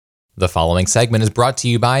The following segment is brought to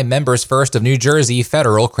you by Members First of New Jersey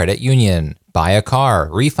Federal Credit Union. Buy a car,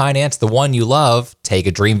 refinance the one you love, take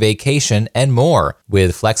a dream vacation, and more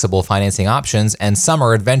with flexible financing options and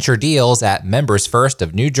summer adventure deals at Members First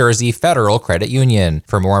of New Jersey Federal Credit Union.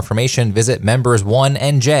 For more information, visit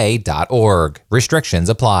members1nj.org. Restrictions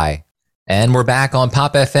apply. And we're back on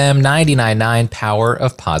Pop FM 99.9 Power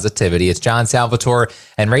of Positivity. It's John Salvatore,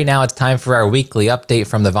 and right now it's time for our weekly update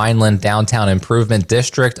from the Vineland Downtown Improvement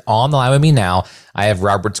District. On the line with me now, I have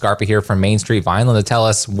Robert Scarpa here from Main Street Vineland to tell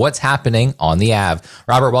us what's happening on the Ave.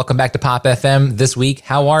 Robert, welcome back to Pop FM this week.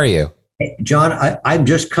 How are you? Hey, John, I'm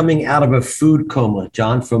just coming out of a food coma,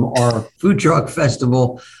 John, from our food truck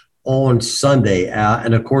festival on Sunday.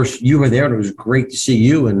 And of course, you were there, and it was great to see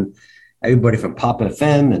you and everybody from Pop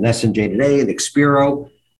FM and SNJ Today and Expiro.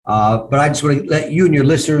 But I just want to let you and your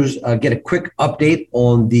listeners get a quick update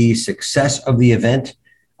on the success of the event.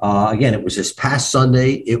 Again, it was this past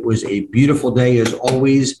Sunday. It was a beautiful day, as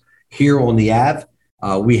always, here on the Ave.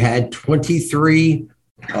 We had 23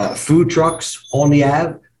 food trucks on the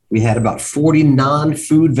Ave. We had about 40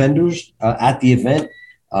 non-food vendors at the event.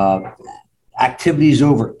 Activities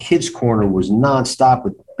over Kids Corner was nonstop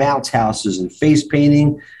with bounce houses and face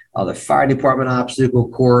painting. The fire department obstacle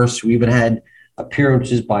course. We even had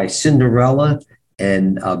appearances by Cinderella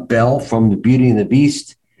and Belle from The Beauty and the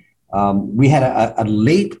Beast. We had a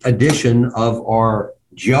late edition of our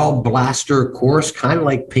gel blaster course, kind of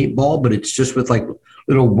like paintball, but it's just with like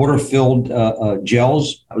little water-filled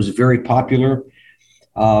gels. That was very popular.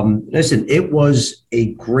 Listen, it was a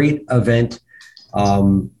great event.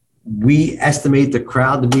 We estimate the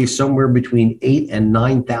crowd to be somewhere between 8,000 and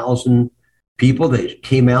 9,000 people that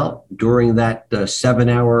came out during that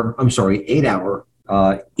 8-hour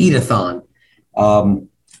eat-a-thon.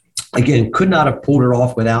 Again, could not have pulled it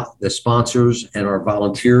off without the sponsors and our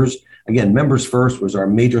volunteers. Again, Members First was our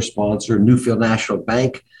major sponsor. Newfield National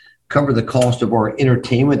Bank covered the cost of our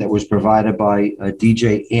entertainment that was provided by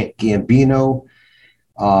DJ Ant Gambino.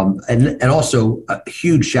 And also a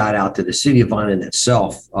huge shout out to the city of Vineland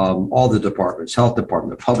itself, all the departments, health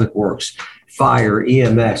department, public works, fire,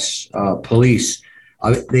 EMS, police.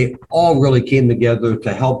 They all really came together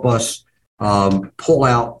to help us pull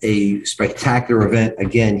out a spectacular event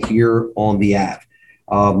again here on the Ave.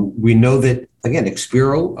 We know that, again,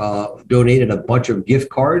 Expiro donated a bunch of gift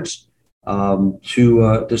cards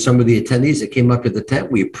to some of the attendees that came up to the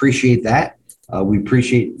tent. We appreciate that. We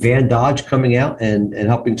appreciate Van Dodge coming out and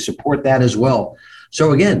helping support that as well.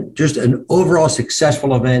 So again, just an overall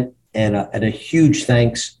successful event and a huge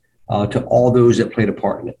thanks to all those that played a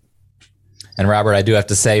part in it. And Robert, I do have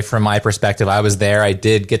to say, from my perspective, I was there. I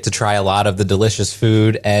did get to try a lot of the delicious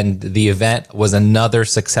food, and the event was another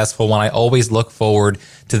successful one. I always look forward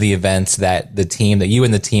to the events that you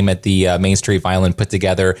and the team at the Main Street Vineland put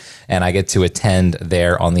together, and I get to attend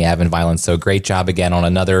there on the Ave in Vineland. So great job again on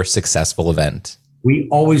another successful event. We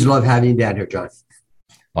always love having you down here, John.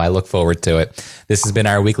 Well, I look forward to it. This has been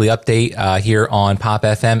our weekly update here on Pop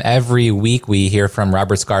FM. Every week we hear from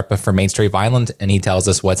Robert Scarpa from Main Street Vineland, and he tells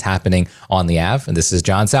us what's happening on the Ave. And this is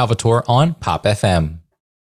John Salvatore on Pop FM.